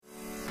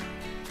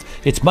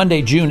It's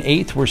Monday, June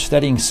 8th. We're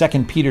studying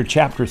 2 Peter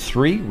chapter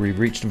 3. We've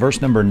reached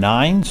verse number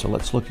 9, so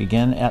let's look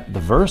again at the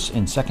verse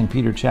in 2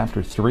 Peter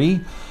chapter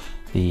 3.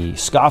 The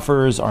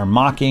scoffers are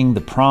mocking the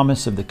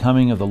promise of the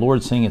coming of the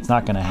Lord, saying it's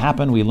not going to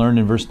happen. We learned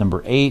in verse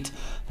number 8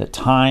 that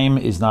time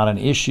is not an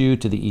issue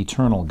to the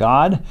eternal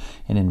God.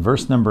 And in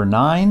verse number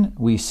 9,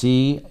 we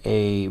see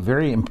a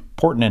very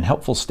important and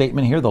helpful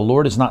statement here. The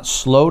Lord is not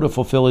slow to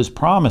fulfill his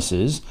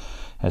promises,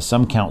 as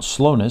some count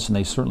slowness, and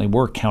they certainly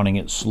were counting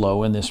it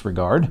slow in this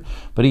regard.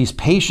 But he's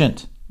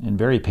patient, and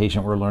very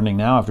patient, we're learning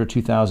now after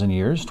 2,000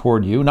 years,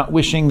 toward you, not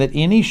wishing that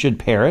any should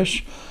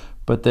perish,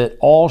 but that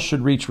all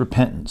should reach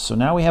repentance. So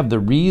now we have the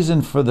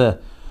reason for the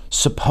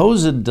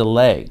supposed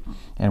delay,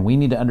 and we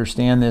need to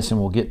understand this, and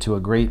we'll get to a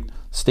great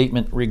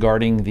statement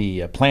regarding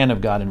the plan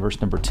of God in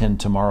verse number 10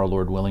 tomorrow,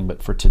 Lord willing.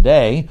 But for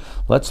today,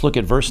 let's look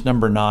at verse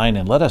number 9,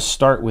 and let us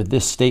start with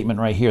this statement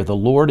right here. The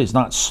Lord is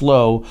not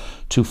slow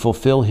to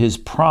fulfill his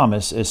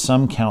promise, as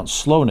some count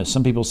slowness.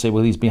 Some people say,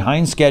 well, he's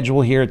behind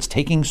schedule here. It's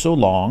taking so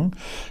long.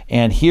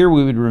 And here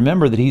we would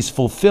remember that he's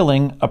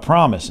fulfilling a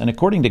promise. And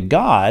according to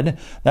God,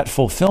 that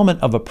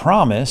fulfillment of a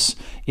promise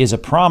is a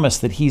promise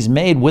that he's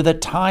made with a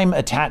time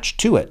attached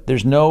to it.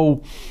 There's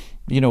no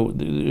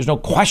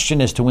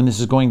question as to when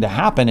this is going to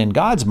happen in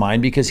God's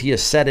mind, because he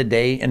has set a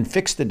day and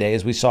fixed the day,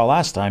 as we saw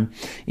last time,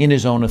 in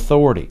his own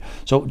authority.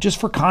 So just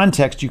for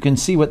context, you can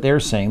see what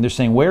they're saying. They're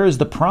saying, where is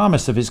the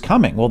promise of his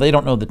coming? Well, they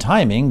don't know the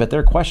timing, but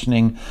they're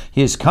questioning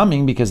his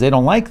coming because they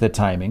don't like the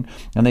timing.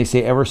 And they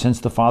say, ever since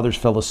the fathers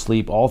fell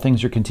asleep, all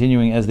things are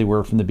continuing as they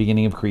were from the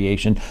beginning of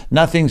creation.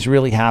 Nothing's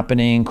really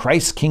happening.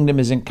 Christ's kingdom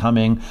isn't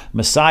coming.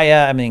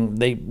 Messiah,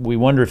 we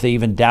wonder if they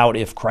even doubt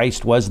if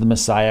Christ was the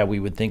Messiah. We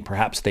would think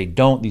perhaps they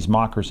don't. These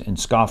mockers and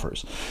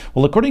scoffers.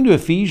 Well, according to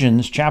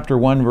Ephesians chapter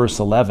 1, verse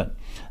 11,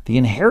 the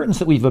inheritance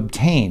that we've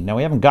obtained, now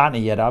we haven't gotten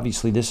it yet,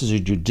 obviously this is a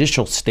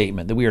judicial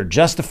statement, that we are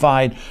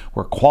justified,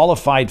 we're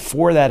qualified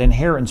for that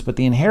inheritance, but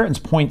the inheritance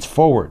points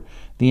forward.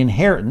 The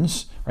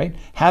inheritance, right,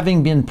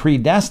 having been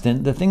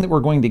predestined, the thing that we're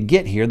going to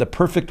get here, the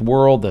perfect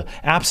world, the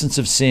absence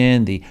of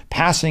sin, the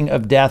passing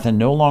of death, and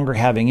no longer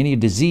having any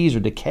disease or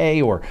decay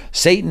or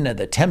Satan,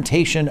 the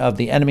temptation of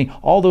the enemy,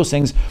 all those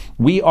things,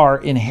 we are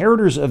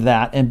inheritors of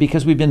that. And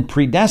because we've been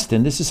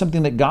predestined, this is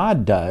something that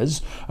God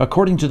does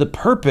according to the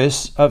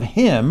purpose of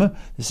him,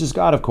 this is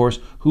God, of course,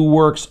 who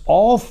works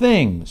all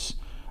things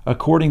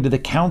according to the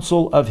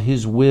counsel of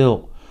his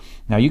will.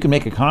 Now, you can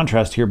make a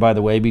contrast here, by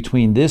the way,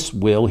 between this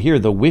will here,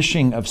 the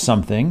wishing of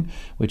something,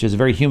 which is a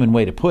very human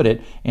way to put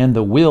it, and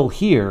the will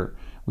here.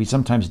 We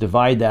sometimes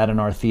divide that in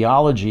our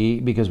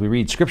theology because we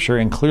read Scripture,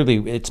 and clearly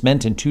it's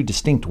meant in two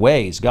distinct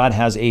ways. God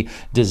has a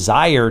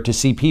desire to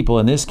see people,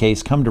 in this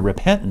case, come to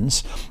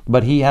repentance,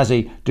 but he has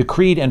a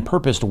decreed and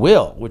purposed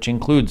will, which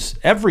includes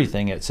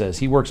everything, it says.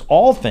 He works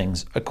all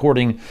things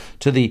according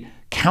to the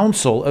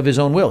counsel of his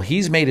own will.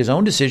 He's made his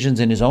own decisions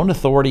in his own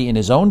authority, in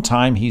his own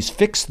time. He's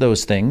fixed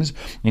those things,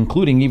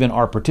 including even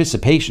our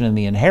participation in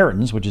the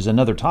inheritance, which is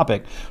another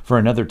topic for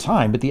another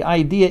time. But the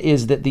idea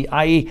is that the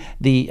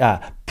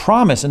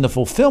promise and the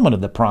fulfillment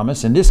of the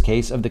promise, in this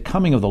case of the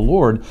coming of the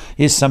Lord,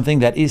 is something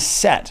that is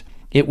set.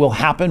 It will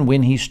happen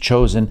when he's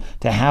chosen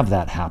to have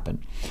that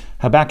happen.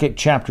 Habakkuk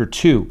chapter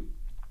 2.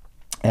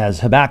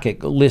 As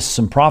Habakkuk lists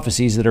some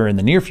prophecies that are in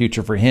the near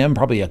future for him,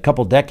 probably a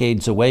couple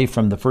decades away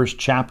from the first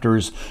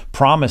chapter's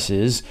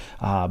promises,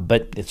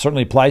 but it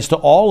certainly applies to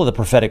all of the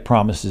prophetic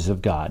promises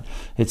of God.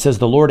 It says,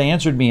 the Lord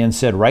answered me and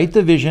said, write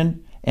the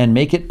vision and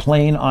make it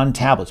plain on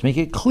tablets. Make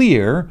it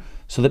clear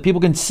so that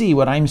people can see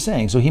what I'm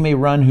saying, so he may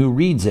run who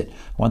reads it.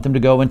 I want them to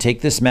go and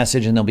take this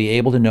message, and they'll be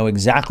able to know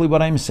exactly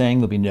what I'm saying.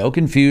 There'll be no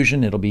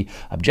confusion. It'll be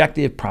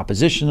objective,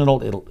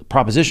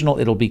 propositional.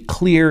 It'll be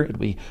clear. It'll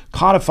be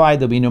codified.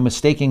 There'll be no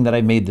mistaking that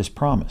I made this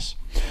promise.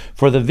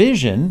 For the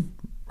vision,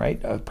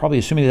 right, probably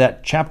assuming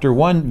that chapter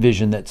 1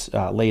 vision that's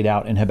laid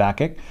out in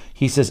Habakkuk,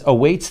 he says,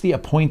 awaits the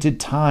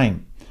appointed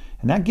time.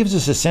 And that gives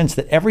us a sense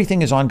that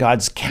everything is on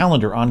God's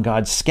calendar, on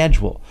God's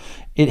schedule.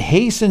 It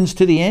hastens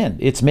to the end.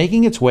 It's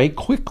making its way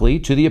quickly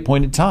to the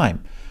appointed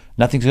time.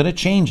 Nothing's going to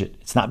change it.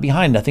 It's not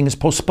behind. Nothing is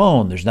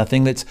postponed. There's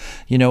nothing that's,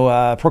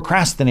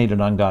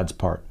 procrastinated on God's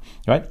part.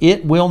 Right?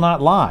 It will not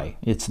lie.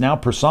 It's now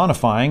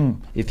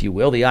personifying, if you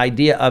will, the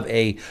idea of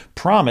a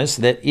promise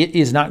that it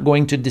is not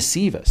going to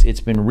deceive us.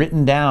 It's been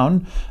written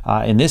down,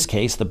 in this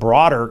case, the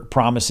broader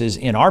promises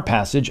in our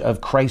passage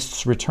of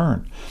Christ's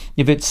return.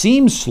 If it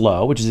seems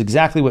slow, which is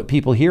exactly what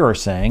people here are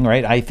saying,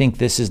 right? I think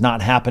this is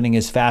not happening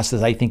as fast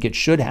as I think it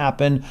should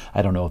happen.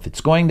 I don't know if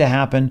it's going to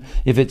happen.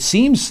 If it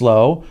seems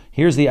slow,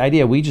 here's the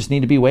idea. We just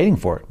need to be waiting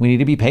for it. We need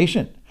to be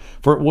patient.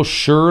 For it will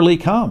surely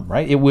come,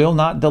 right? It will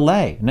not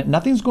delay.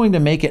 Nothing's going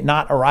to make it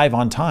not arrive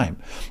on time.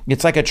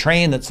 It's like a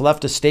train that's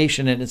left a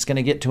station and it's going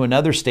to get to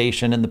another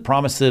station, and the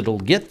promise that it'll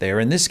get there,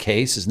 in this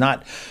case, is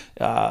not,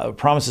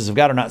 promises of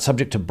God are not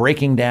subject to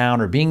breaking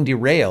down or being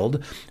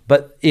derailed,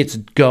 but it's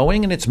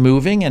going and it's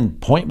moving,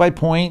 and point by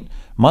point,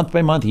 month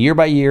by month, year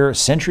by year,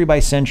 century by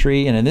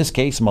century, and in this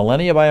case,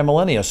 millennia by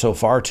millennia so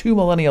far, 2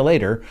 millennia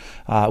later,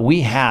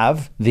 we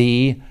have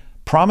the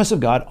promise of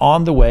God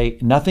on the way.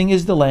 Nothing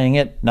is delaying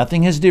it.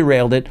 Nothing has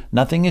derailed it.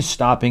 Nothing is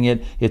stopping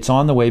it. It's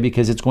on the way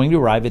because it's going to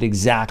arrive at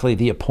exactly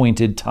the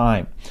appointed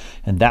time.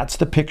 And that's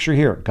the picture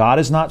here. God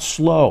is not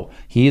slow.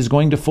 He is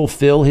going to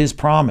fulfill his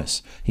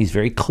promise. He's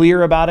very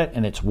clear about it,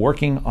 and it's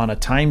working on a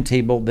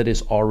timetable that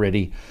is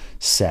already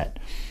set.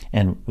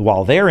 And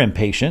while they're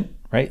impatient,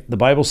 right, the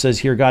Bible says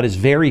here God is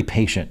very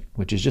patient,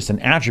 which is just an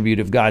attribute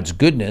of God's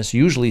goodness,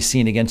 usually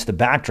seen against the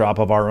backdrop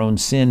of our own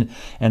sin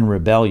and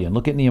rebellion.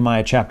 Look at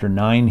Nehemiah chapter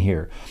 9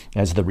 here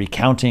as the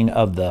recounting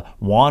of the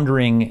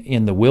wandering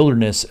in the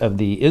wilderness of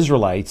the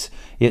Israelites.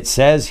 It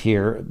says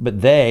here,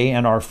 but they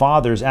and our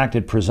fathers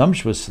acted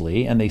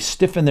presumptuously, and they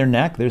stiffened their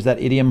neck. There's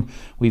that idiom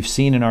we've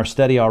seen in our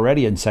study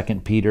already in 2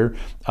 Peter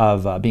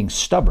of being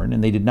stubborn,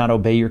 and they did not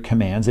obey your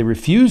commands. They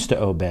refused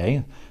to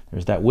obey.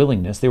 There's that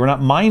willingness. They were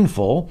not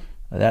mindful,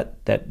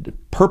 that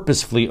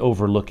purposefully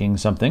overlooking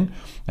something.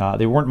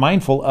 They weren't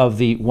mindful of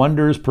the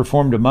wonders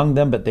performed among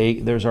them, but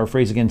there's our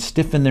phrase again,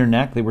 stiffened their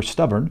neck. They were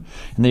stubborn.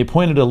 And they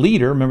appointed a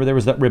leader. Remember, there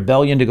was that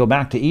rebellion to go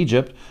back to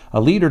Egypt,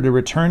 a leader to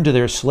return to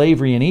their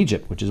slavery in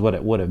Egypt, which is what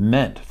it would have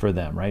meant for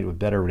them, right? It would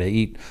be better to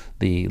eat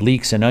the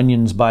leeks and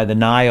onions by the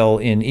Nile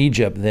in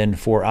Egypt than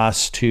for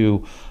us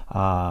to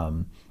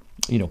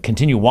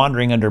continue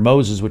wandering under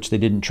Moses, which they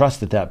didn't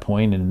trust at that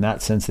point. And in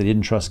that sense, they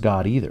didn't trust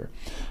God either.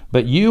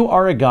 But you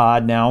are a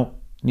God now,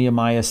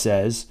 Nehemiah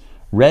says,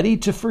 ready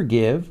to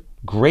forgive,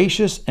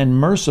 gracious and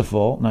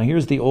merciful. Now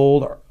here's the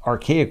old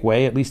archaic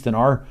way, at least in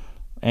our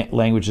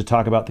language, to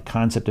talk about the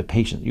concept of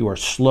patience. You are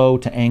slow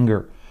to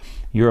anger.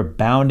 You're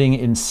abounding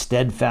in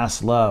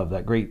steadfast love,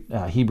 that great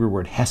Hebrew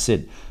word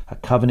hesed, a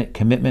covenant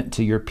commitment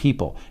to your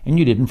people. And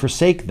you didn't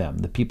forsake them,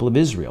 the people of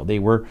Israel. They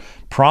were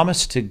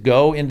promised to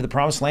go into the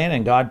promised land,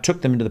 and God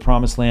took them into the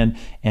promised land.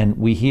 And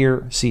we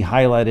here see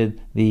highlighted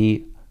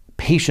the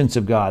patience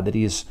of God, that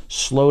he is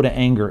slow to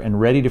anger and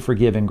ready to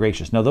forgive and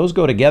gracious. Now those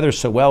go together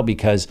so well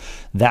because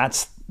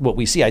that's what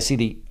we see.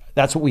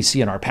 That's what we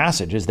see in our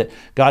passage, is that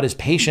God is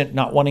patient,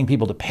 not wanting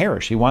people to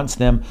perish. He wants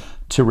them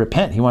to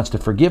repent. He wants to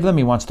forgive them.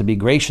 He wants to be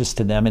gracious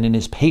to them. And in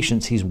his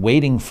patience, he's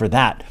waiting for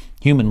that,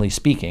 humanly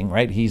speaking,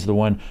 right? He's the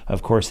one,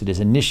 of course, that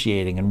is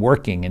initiating and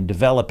working and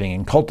developing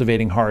and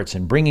cultivating hearts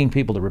and bringing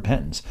people to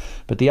repentance.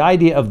 But the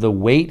idea of the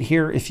wait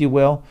here, if you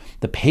will,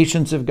 the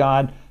patience of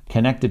God,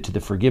 connected to the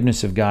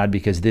forgiveness of God,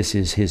 because this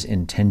is his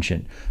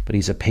intention. But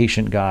he's a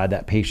patient God.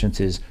 That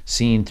patience is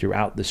seen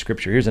throughout the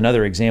scripture. Here's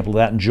another example of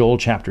that in Joel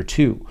chapter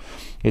 2.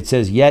 It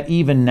says, yet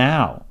even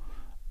now,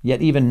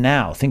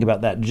 think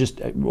about that.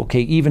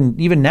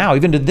 Even now,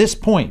 even to this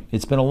point,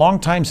 it's been a long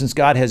time since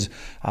God has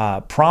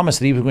promised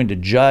that he was going to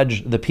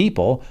judge the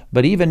people.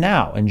 But even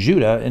now, in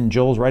Judah, and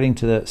Joel's writing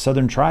to the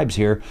southern tribes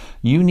here,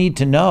 you need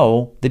to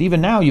know that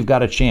even now you've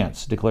got a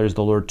chance, declares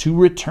the Lord, to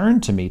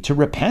return to me, to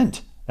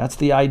repent. That's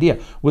the idea.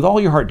 With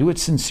all your heart, do it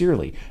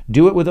sincerely.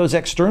 Do it with those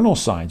external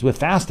signs, with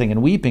fasting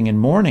and weeping and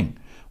mourning.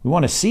 We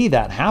want to see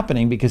that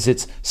happening because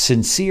it's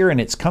sincere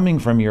and it's coming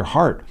from your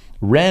heart.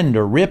 Rend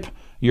or rip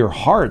your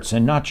hearts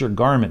and not your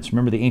garments.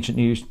 Remember, the ancient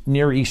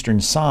Near Eastern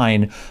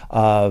sign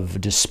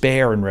of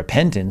despair and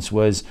repentance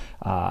was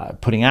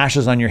putting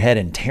ashes on your head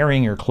and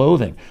tearing your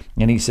clothing.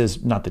 And he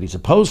says, not that he's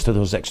opposed to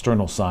those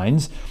external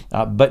signs,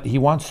 but he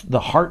wants the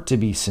heart to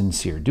be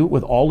sincere. Do it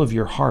with all of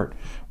your heart.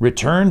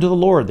 Return to the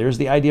Lord. There's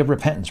the idea of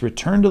repentance.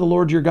 Return to the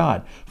Lord your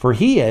God. For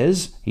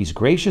he's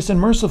gracious and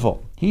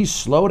merciful. He's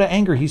slow to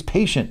anger. He's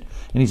patient.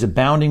 And he's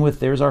abounding with,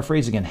 there's our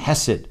phrase again,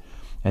 hesed,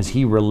 as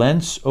he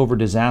relents over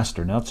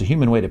disaster. Now, it's a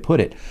human way to put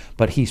it,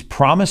 but he's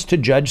promised to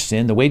judge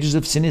sin. The wages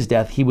of sin is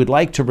death. He would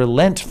like to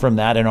relent from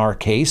that in our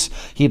case.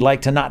 He'd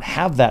like to not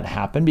have that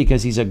happen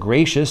because he's a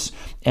gracious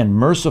and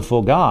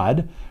merciful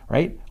God,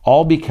 right?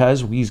 All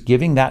because he's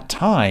giving that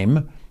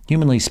time,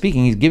 humanly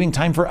speaking, he's giving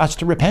time for us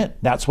to repent.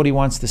 That's what he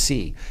wants to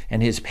see.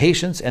 And his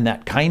patience and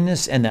that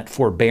kindness and that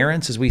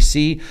forbearance, as we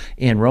see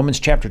in Romans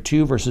chapter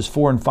 2, verses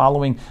 4 and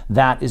following,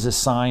 that is a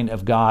sign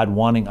of God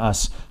wanting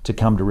us to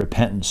come to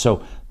repentance.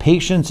 So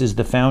patience is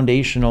the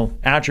foundational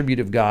attribute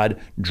of God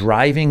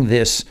driving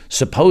this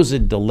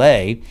supposed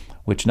delay,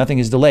 which nothing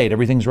is delayed.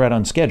 Everything's right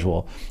on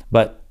schedule.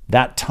 But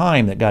that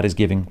time that God is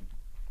giving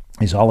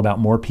is all about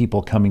more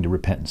people coming to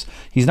repentance.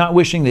 He's not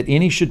wishing that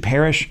any should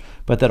perish,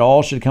 but that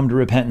all should come to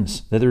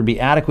repentance, that there would be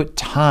adequate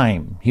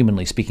time,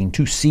 humanly speaking,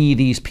 to see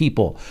these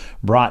people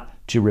brought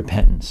to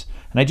repentance.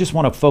 And I just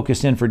want to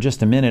focus in for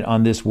just a minute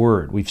on this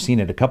word. We've seen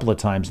it a couple of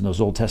times in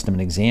those Old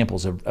Testament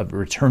examples of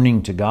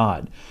returning to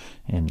God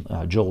in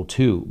Joel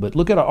 2. But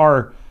look at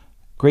our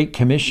Great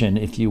Commission,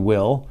 if you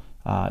will.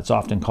 It's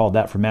often called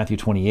that from Matthew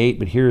 28,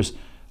 but here's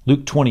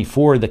Luke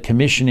 24, the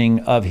commissioning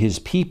of his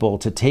people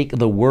to take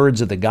the words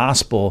of the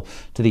gospel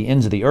to the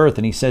ends of the earth.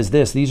 And he says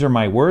this, these are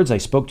my words I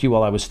spoke to you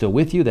while I was still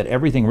with you, that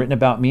everything written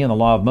about me in the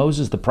law of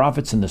Moses, the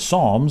prophets, and the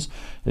Psalms,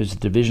 there's the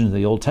divisions of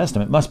the Old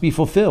Testament, must be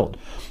fulfilled.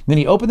 And then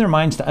he opened their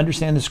minds to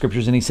understand the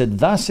scriptures, and he said,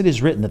 thus it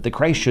is written that the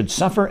Christ should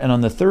suffer and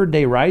on the third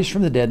day rise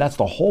from the dead. That's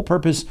the whole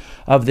purpose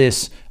of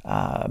this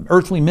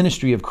earthly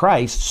ministry of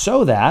Christ,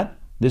 so that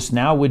This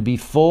now would be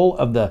full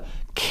of the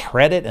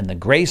credit and the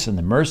grace and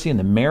the mercy and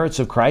the merits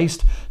of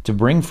Christ to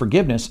bring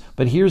forgiveness.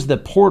 But here's the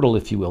portal,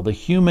 if you will, the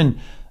human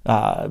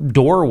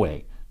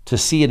doorway. To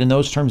see it in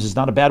those terms is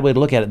not a bad way to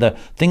look at it. The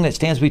thing that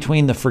stands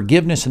between the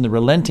forgiveness and the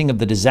relenting of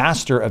the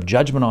disaster of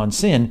judgment on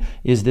sin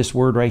is this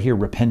word right here,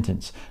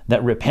 repentance.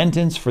 That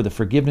repentance for the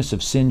forgiveness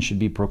of sin should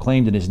be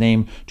proclaimed in his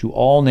name to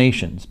all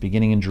nations,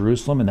 beginning in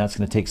Jerusalem. And that's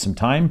going to take some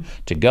time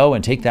to go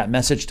and take that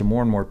message to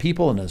more and more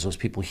people. And as those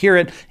people hear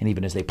it, and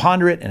even as they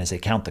ponder it, and as they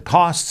count the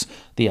costs,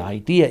 the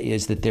idea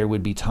is that there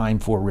would be time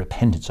for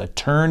repentance, a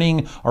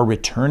turning or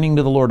returning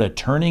to the Lord, a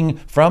turning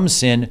from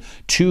sin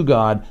to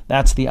God.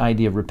 That's the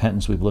idea of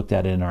repentance. We've looked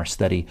at it in our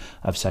study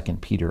of 2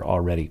 Peter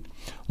already.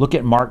 Look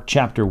at Mark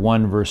chapter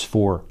 1, verse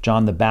 4.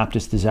 John the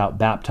Baptist is out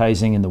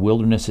baptizing in the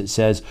wilderness, it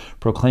says,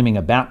 proclaiming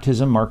a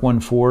baptism, Mark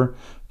 1:4,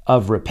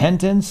 of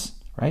repentance,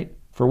 right?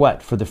 For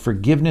what? For the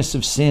forgiveness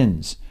of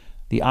sins.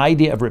 The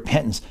idea of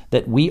repentance,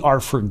 that we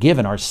are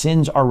forgiven, our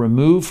sins are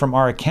removed from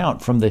our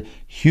account, from the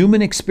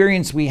human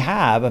experience we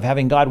have of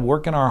having God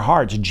work in our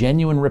hearts,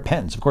 genuine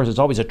repentance. Of course, it's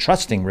always a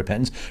trusting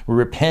repentance. We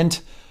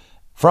repent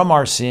from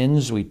our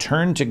sins, we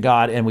turn to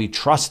God, and we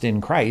trust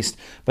in Christ.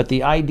 But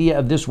the idea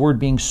of this word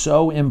being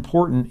so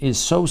important is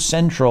so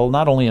central,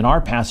 not only in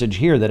our passage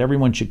here, that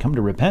everyone should come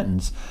to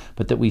repentance,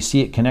 but that we see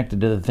it connected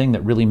to the thing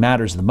that really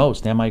matters the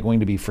most. Am I going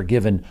to be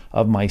forgiven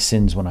of my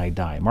sins when I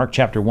die? Mark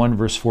chapter 1,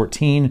 verse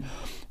 14,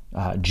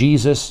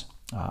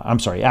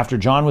 after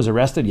John was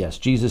arrested, yes,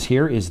 Jesus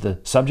here is the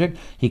subject.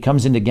 He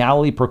comes into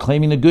Galilee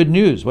proclaiming the good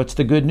news. What's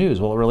the good news?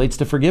 Well, it relates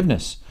to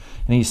forgiveness.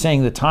 And he's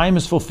saying the time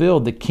is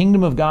fulfilled. The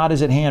kingdom of God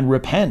is at hand.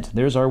 Repent,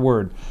 there's our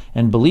word,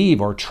 and believe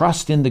or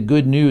trust in the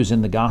good news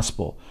in the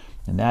gospel.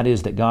 And that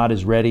is that God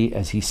is ready,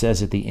 as he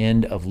says at the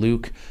end of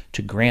Luke,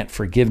 to grant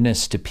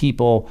forgiveness to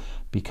people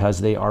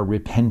because they are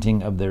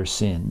repenting of their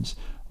sins.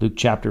 Luke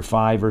chapter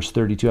 5, verse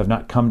 32, I've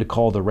not come to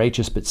call the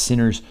righteous, but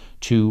sinners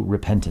to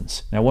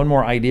repentance. Now, one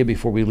more idea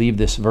before we leave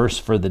this verse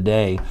for the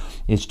day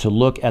is to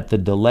look at the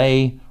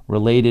delay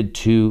related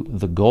to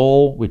the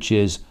goal, which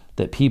is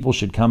that people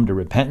should come to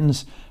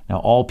repentance. Now,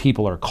 all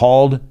people are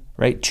called,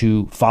 right,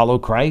 to follow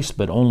Christ,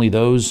 but only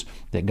those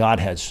that God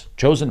has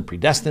chosen,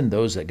 predestined,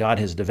 those that God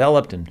has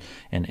developed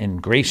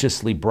and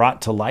graciously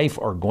brought to life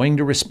are going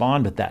to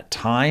respond. But that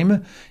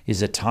time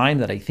is a time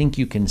that I think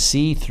you can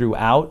see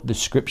throughout the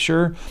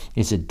scripture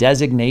is a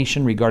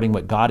designation regarding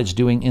what God is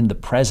doing in the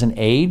present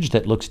age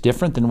that looks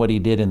different than what he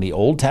did in the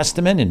Old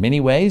Testament in many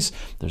ways.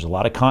 There's a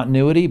lot of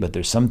continuity, but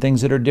there's some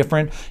things that are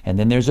different. And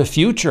then there's a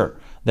future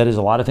that is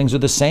a lot of things are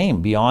the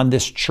same beyond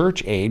this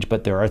church age,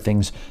 but there are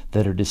things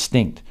that are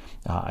distinct.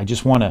 I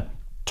just want to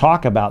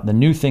talk about the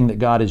new thing that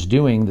God is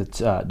doing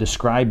that's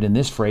described in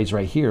this phrase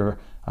right here,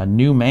 a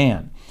new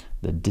man.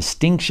 The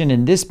distinction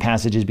in this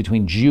passage is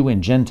between Jew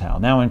and Gentile.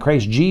 Now in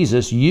Christ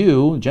Jesus,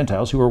 you,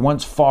 Gentiles, who were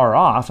once far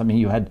off, I mean,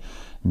 you had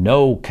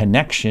no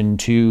connection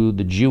to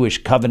the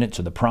Jewish covenants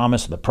or the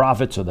promise or the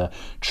prophets or the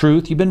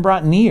truth. You've been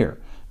brought near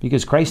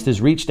because Christ has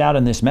reached out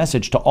in this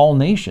message to all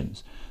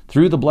nations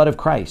through the blood of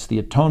Christ, the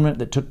atonement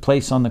that took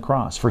place on the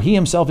cross. For he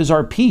himself is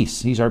our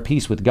peace. He's our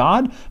peace with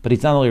God, but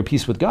he's not only our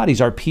peace with God,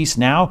 he's our peace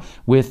now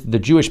with the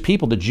Jewish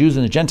people. The Jews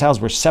and the Gentiles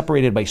were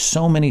separated by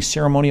so many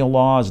ceremonial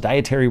laws,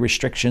 dietary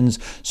restrictions,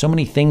 so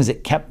many things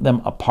that kept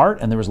them apart,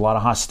 and there was a lot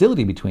of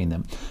hostility between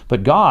them.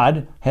 But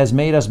God has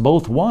made us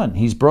both one.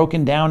 He's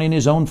broken down in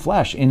his own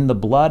flesh, in the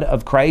blood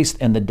of Christ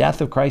and the death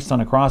of Christ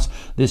on a cross,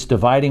 this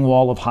dividing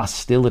wall of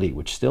hostility,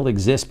 which still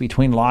exists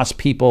between lost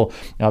people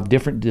of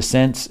different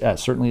descents,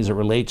 certainly as it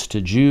relates to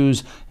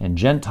Jews and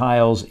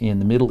Gentiles in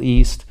the Middle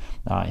East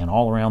and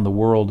all around the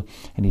world.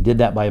 And he did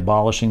that by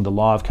abolishing the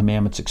law of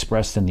commandments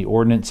expressed in the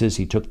ordinances.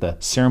 He took the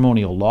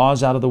ceremonial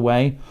laws out of the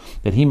way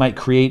that he might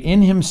create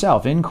in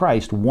himself, in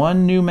Christ,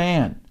 one new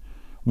man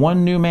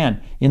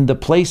in the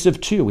place of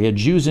two. We had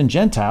Jews and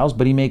Gentiles,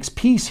 but he makes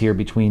peace here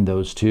between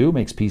those two,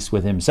 makes peace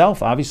with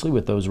himself, obviously,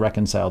 with those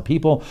reconciled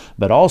people,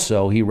 but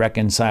also he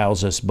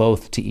reconciles us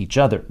both to each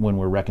other when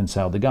we're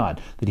reconciled to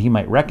God, that he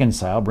might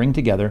reconcile, bring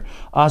together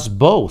us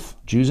both,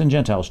 Jews and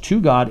Gentiles,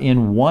 to God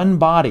in one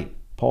body.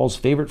 Paul's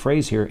favorite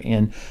phrase here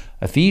in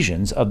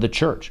Ephesians of the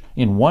church,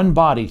 in one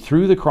body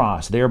through the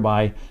cross,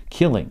 thereby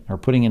killing or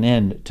putting an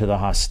end to the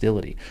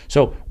hostility.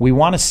 So we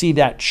want to see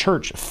that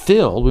church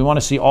filled. We want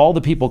to see all the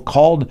people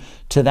called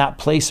to that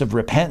place of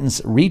repentance,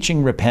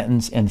 reaching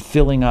repentance and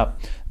filling up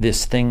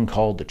this thing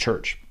called the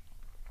church.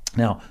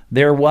 Now,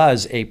 there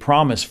was a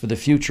promise for the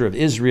future of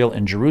Israel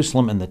and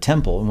Jerusalem and the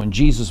temple. And when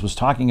Jesus was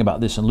talking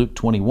about this in Luke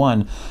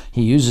 21,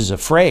 he uses a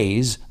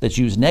phrase that's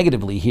used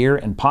negatively here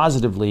and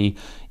positively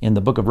in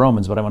the book of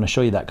Romans. But I want to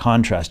show you that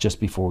contrast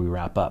just before we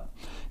wrap up.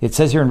 It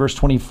says here in verse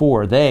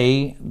 24,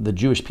 they, the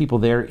Jewish people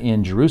there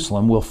in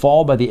Jerusalem, will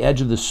fall by the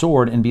edge of the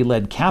sword and be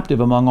led captive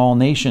among all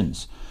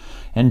nations.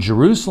 And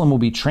Jerusalem will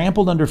be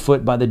trampled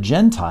underfoot by the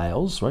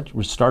Gentiles, right?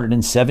 Which started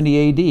in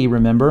 70 AD.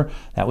 Remember,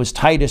 that was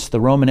Titus,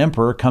 the Roman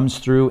emperor, comes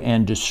through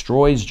and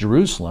destroys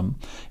Jerusalem.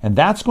 And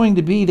that's going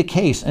to be the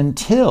case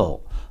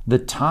until the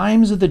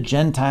times of the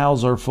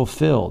Gentiles are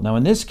fulfilled. Now,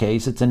 in this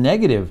case, it's a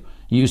negative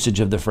usage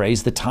of the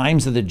phrase, the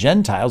times of the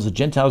Gentiles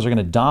are going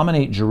to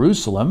dominate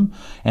Jerusalem,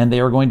 and they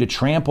are going to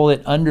trample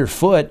it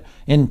underfoot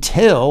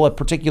until a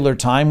particular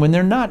time when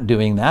they're not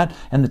doing that,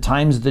 and the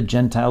times of the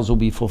Gentiles will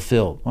be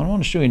fulfilled. I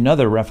want to show you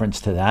another reference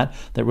to that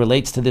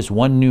relates to this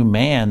one new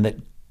man that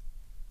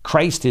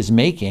Christ is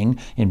making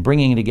in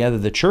bringing together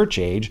the church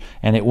age,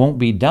 and it won't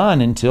be done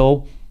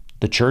until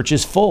the church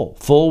is full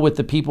with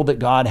the people that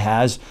God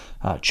has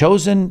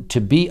chosen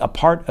to be a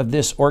part of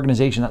this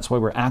organization. That's why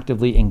we're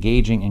actively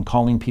engaging and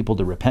calling people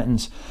to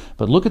repentance.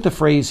 But look at the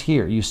phrase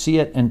here. You see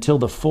it, until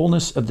the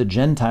fullness of the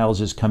Gentiles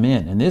has come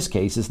in. In this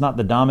case, it's not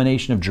the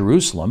domination of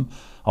Jerusalem,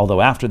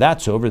 although after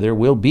that's over, there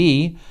will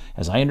be,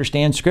 as I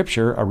understand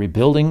Scripture, a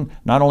rebuilding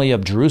not only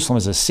of Jerusalem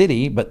as a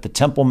city, but the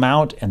Temple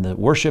Mount and the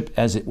worship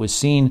as it was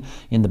seen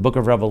in the book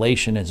of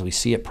Revelation, as we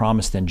see it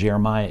promised in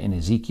Jeremiah and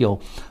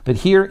Ezekiel. But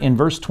here in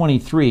verse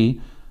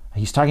 23,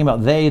 he's talking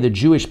about they, the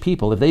Jewish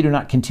people, if they do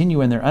not continue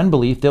in their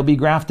unbelief, they'll be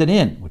grafted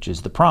in, which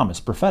is the promise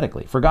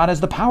prophetically. For God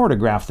has the power to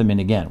graft them in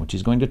again, which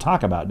he's going to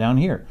talk about down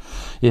here.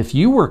 If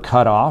you were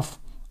cut off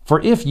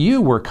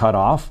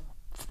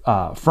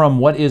from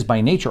what is by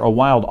nature a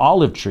wild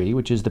olive tree,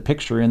 which is the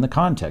picture in the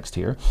context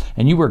here,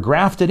 and you were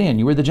grafted in,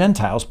 you were the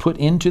Gentiles, put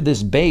into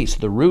this base,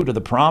 the root of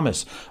the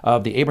promise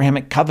of the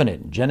Abrahamic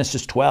covenant,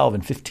 Genesis 12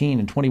 and 15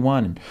 and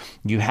 21. And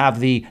you have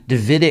the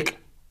Davidic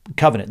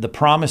covenant, the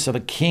promise of a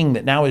king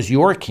that now is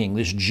your king,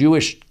 this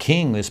Jewish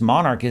king, this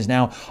monarch is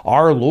now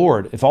our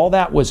Lord. If all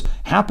that was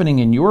happening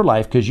in your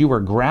life because you were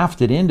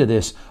grafted into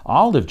this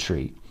olive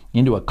tree,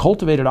 into a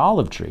cultivated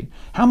olive tree,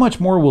 how much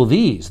more will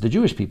these, the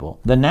Jewish people,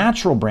 the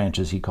natural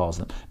branches, he calls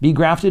them, be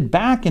grafted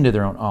back into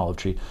their own olive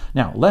tree?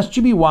 Now, lest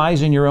you be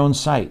wise in your own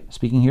sight,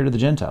 speaking here to the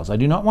Gentiles, I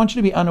do not want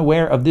you to be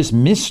unaware of this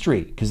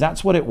mystery, because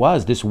that's what it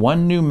was, this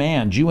one new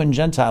man, Jew and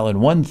Gentile, in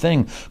one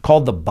thing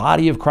called the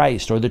body of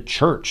Christ, or the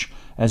church,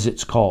 as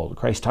it's called.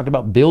 Christ talked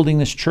about building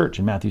this church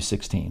in Matthew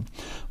 16.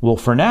 Well,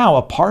 for now,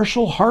 a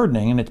partial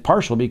hardening, and it's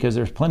partial because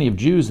there's plenty of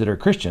Jews that are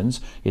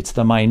Christians. It's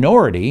the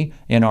minority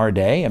in our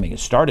day. I mean, it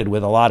started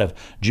with a lot of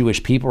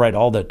Jewish people, right?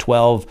 All the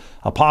 12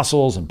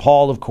 apostles and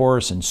Paul, of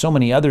course, and so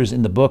many others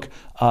in the book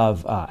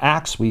of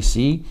Acts. We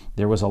see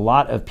there was a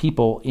lot of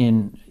people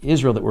in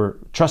Israel that were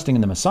trusting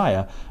in the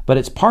Messiah, but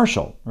it's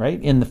partial,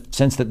 right? In the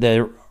sense that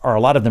there are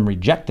a lot of them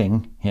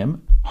rejecting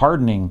him,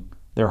 hardening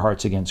their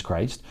hearts against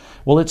Christ.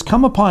 Well, it's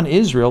come upon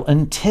Israel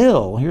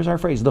until, here's our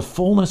phrase, the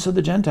fullness of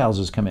the Gentiles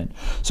has come in.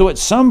 So at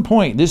some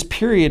point, this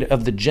period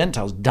of the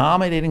Gentiles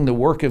dominating the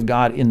work of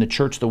God in the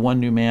church, the one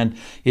new man,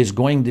 is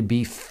going to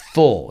be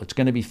full. It's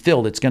going to be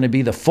filled. It's going to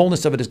be, the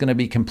fullness of it is going to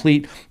be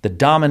complete. The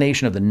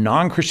domination of the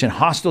non-Christian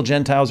hostile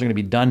Gentiles are going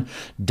to be done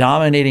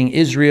dominating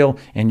Israel,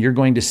 and you're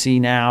going to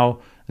see now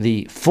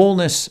the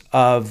fullness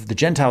of the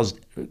Gentiles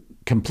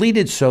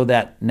completed, so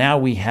that now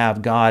we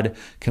have God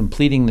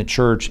completing the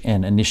church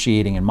and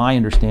initiating, in my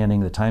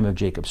understanding, the time of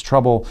Jacob's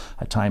trouble,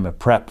 a time of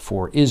prep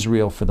for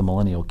Israel for the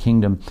millennial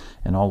kingdom,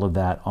 and all of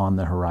that on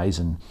the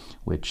horizon,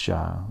 which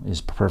is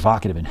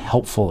provocative and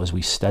helpful as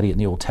we study it in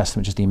the Old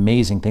Testament. Just the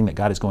amazing thing that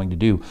God is going to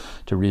do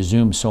to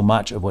resume so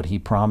much of what he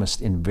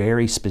promised in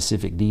very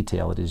specific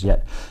detail. It is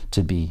yet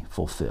to be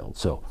fulfilled.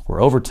 So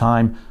we're over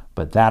time.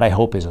 But that, I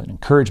hope, is an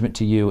encouragement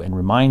to you and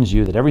reminds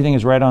you that everything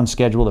is right on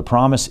schedule. The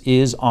promise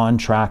is on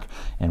track,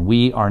 and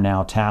we are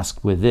now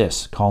tasked with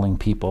this, calling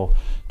people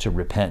to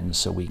repentance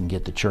so we can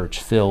get the church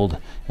filled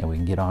and we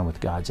can get on with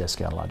God's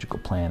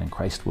eschatological plan, and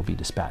Christ will be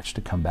dispatched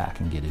to come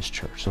back and get his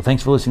church. So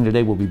thanks for listening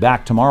today. We'll be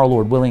back tomorrow,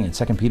 Lord willing, in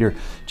 2 Peter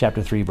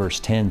chapter 3, verse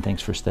 10.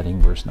 Thanks for studying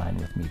verse 9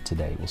 with me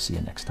today. We'll see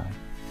you next time.